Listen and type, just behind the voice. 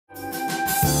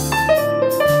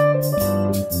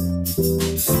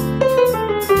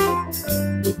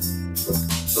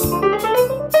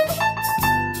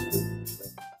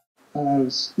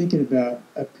was thinking about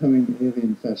upcoming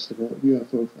Alien Festival,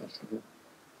 UFO Festival.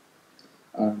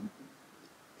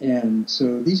 And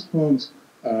so these poems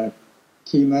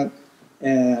came up,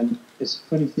 and it's a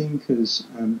funny thing because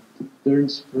the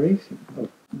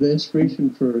inspiration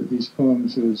for these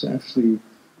poems was actually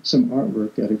some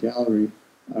artwork at a gallery.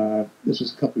 This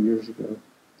was a couple years ago.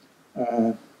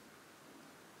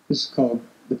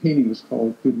 The painting was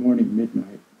called Good Morning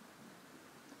Midnight.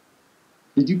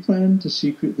 Did you plan to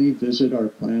secretly visit our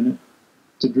planet,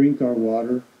 to drink our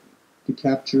water, to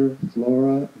capture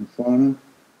flora and fauna,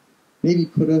 maybe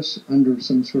put us under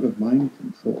some sort of mind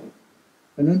control,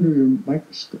 and under your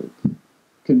microscope,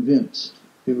 convinced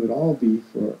it would all be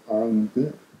for our own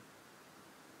good?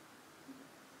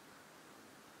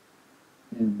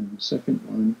 And then the second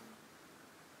one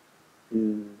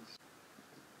is,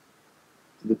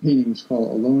 the painting is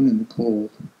called Alone in the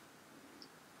Cold.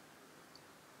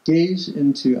 Gaze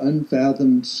into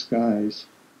unfathomed skies,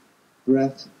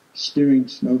 breath steering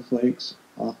snowflakes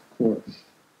off course.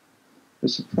 A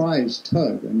surprise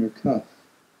tug on your cuff.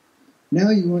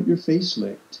 Now you want your face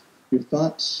licked, your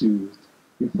thoughts soothed,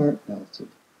 your heart melted.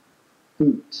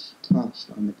 Boots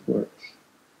tossed on the porch,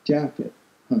 jacket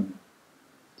hung.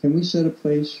 Can we set a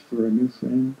place for a new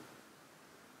friend?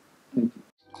 Thank you.